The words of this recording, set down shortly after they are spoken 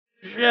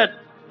Shit.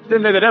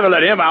 Didn't think they'd ever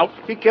let him out.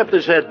 He kept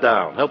his head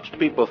down. Helps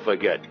people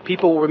forget.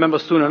 People will remember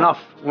soon enough.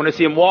 When they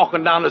see him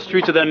walking down the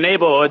streets of their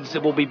neighborhoods,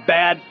 it will be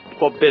bad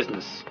for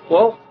business.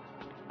 Well,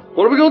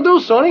 what are we gonna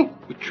do, Sonny?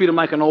 We treat him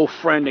like an old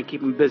friend and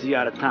keep him busy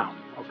out of town,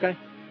 okay?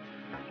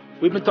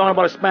 We've been talking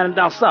about expanding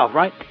down south,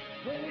 right?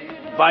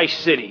 Vice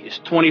City is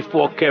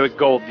 24-karat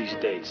gold these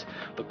days.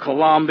 The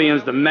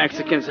Colombians, the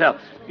Mexicans, hell,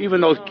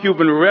 even those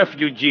Cuban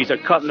refugees are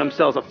cutting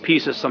themselves a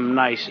piece of some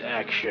nice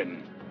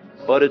action.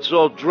 But it's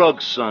all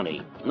drugs,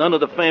 Sonny. None of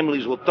the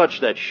families will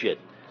touch that shit.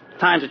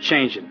 Times are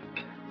changing.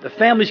 The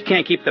families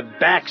can't keep their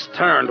backs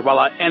turned while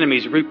our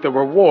enemies reap the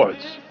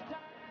rewards.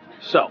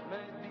 So,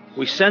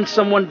 we send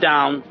someone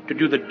down to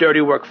do the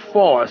dirty work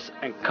for us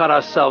and cut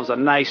ourselves a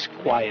nice,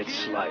 quiet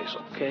slice,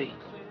 okay?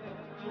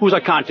 Who's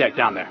our contact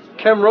down there?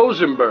 Ken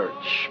Rosenberg,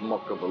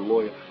 schmuck of a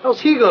lawyer.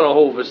 How's he gonna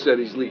hold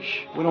Vassetti's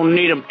leash? We don't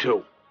need him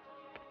to.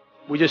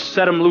 We just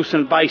set him loose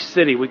in Vice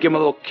City. We give him a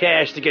little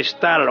cash to get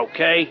started,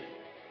 okay?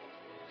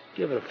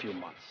 Give it a few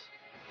months.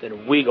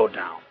 Then we go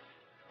down.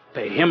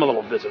 Pay him a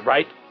little visit,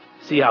 right?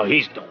 See how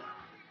he's doing.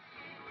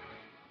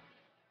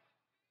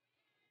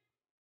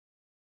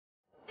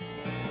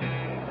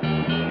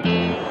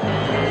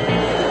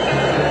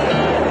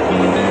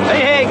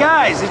 Hey,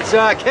 guys, it's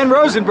Ken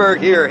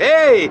Rosenberg here.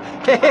 Hey,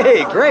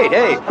 great,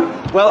 hey.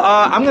 Well,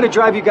 I'm going to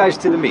drive you guys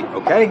to the meet,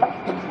 okay?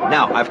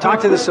 Now, I've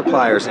talked to the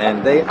suppliers,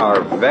 and they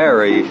are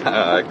very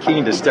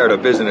keen to start a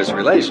business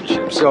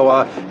relationship. So,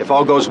 if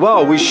all goes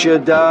well, we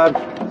should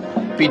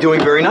be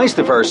doing very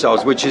nicely for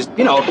ourselves, which is,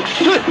 you know,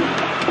 good.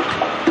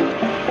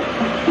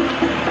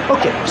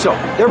 Okay, so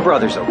they're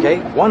brothers, okay?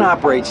 One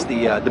operates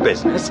the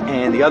business,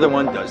 and the other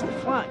one does the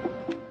flying.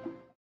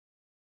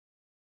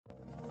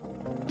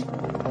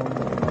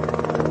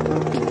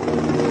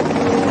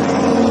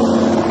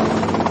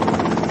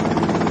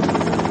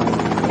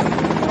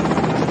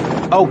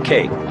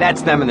 Okay,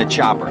 that's them in the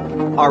chopper.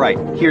 All right,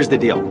 here's the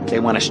deal. They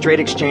want a straight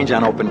exchange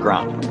on open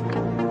ground.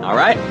 All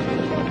right?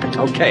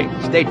 Okay,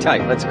 stay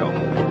tight. Let's go.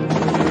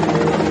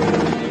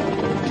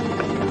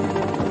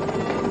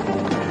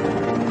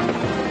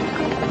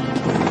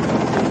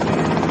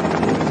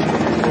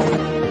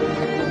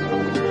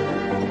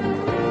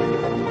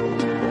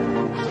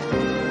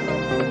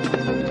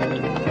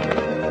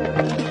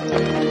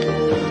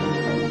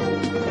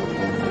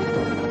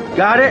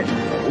 Got it?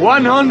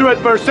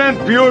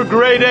 100% pure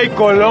grade A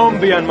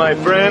Colombian, my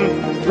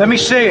friend. Let me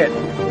see it.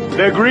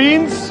 The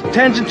greens?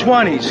 10s and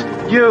 20s.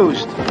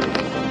 Used.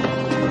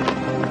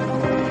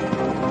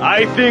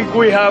 I think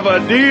we have a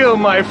deal,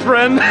 my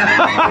friend.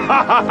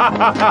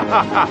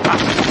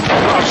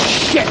 Oh,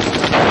 shit!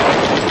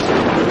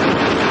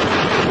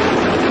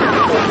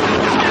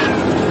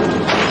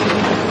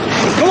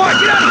 Come on,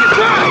 get out of here!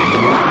 Drive!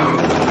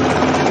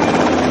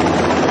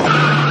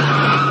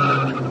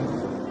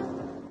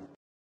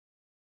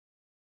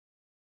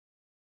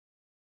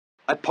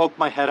 I poked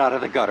my head out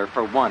of the gutter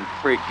for 1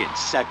 freaking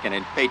second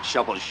and fate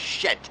shovels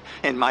shit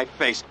in my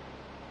face.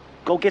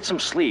 Go get some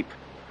sleep.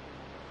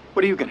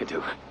 What are you gonna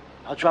do?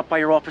 I'll drop by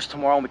your office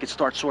tomorrow and we can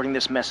start sorting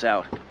this mess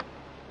out.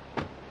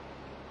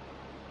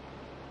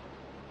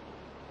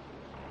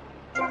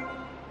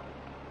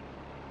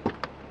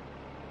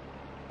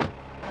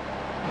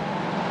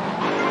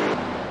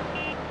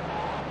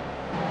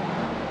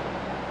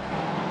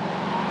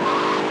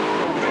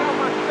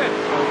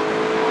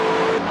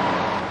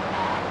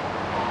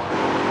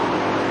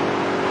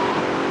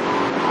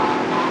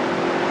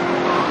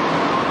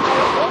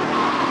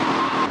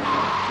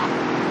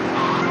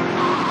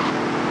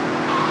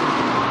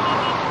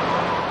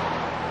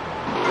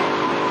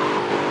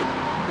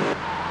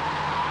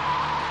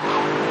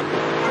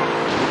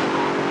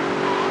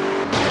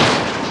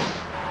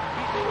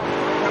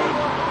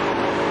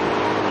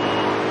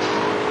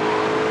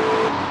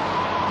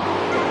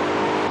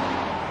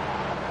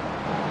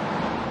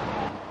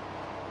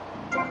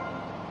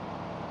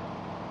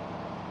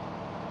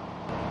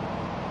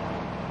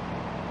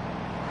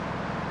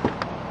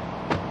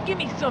 Give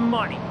me some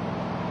money.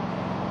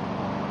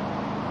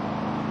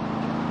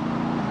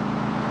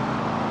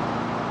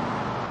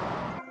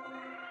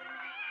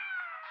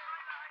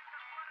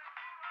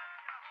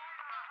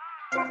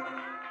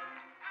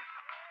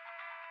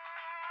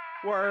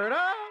 Word up.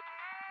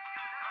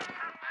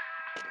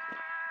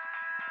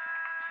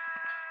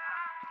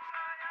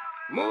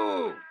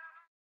 Move!